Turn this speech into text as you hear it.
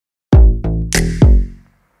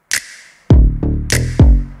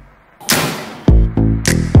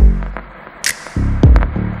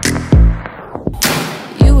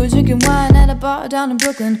bar down in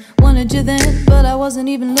Brooklyn. Wanted you then, but I wasn't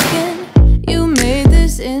even looking. You made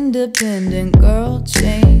this independent girl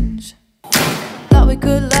change. Thought we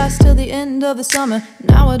could last till the end of the summer.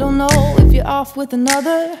 Now I don't know if you're off with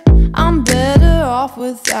another. I'm better off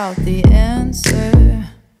without the answer.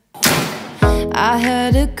 I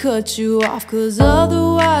had to cut you off, cause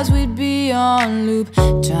otherwise we'd be on loop,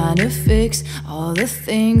 trying to fix all the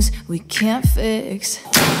things we can't fix.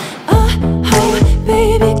 Oh,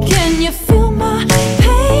 baby, can you feel my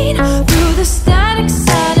pain? Through the static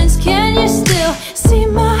silence, can you still see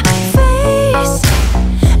my face?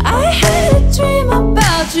 I had a dream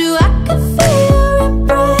about you, I could feel your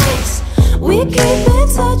embrace. We keep in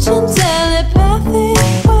touch in telepathic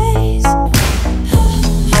ways.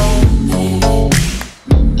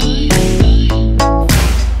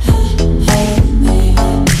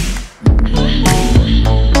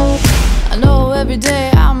 I know every day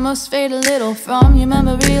I must fade a little from your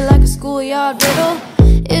memory like a schoolyard riddle.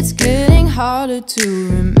 It's getting harder to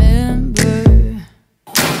remember.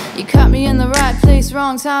 You caught me in the right place,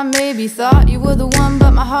 wrong time maybe. Thought you were the one,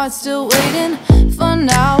 but my heart's still waiting. For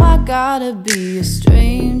now I gotta be a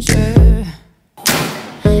stranger.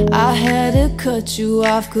 I had to cut you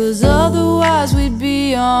off, cause otherwise we'd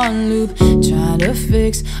be on loop, trying to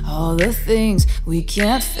fix all the things we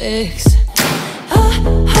can't fix.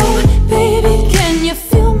 Oh, baby, can you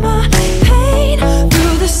feel my pain?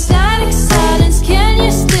 Through the static silence, can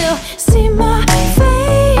you still see my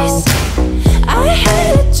face? I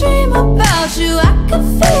had a dream about you, I could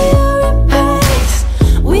feel your embrace.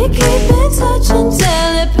 We keep in touch in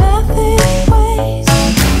telepathic ways.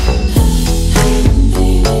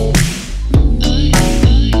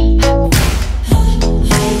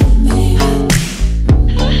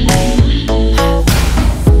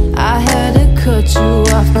 I had to cut you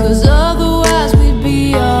off, cause otherwise we'd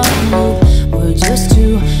be on loop. We're just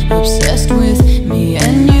too obsessed with me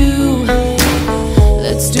and you.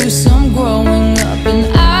 Let's do some growing up, and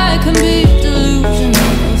I can be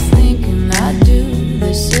delusional, thinking I'd do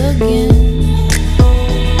this again.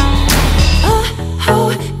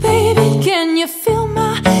 Oh, baby, can you feel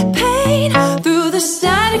my pain? Through the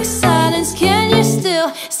static silence, can you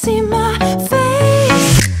still see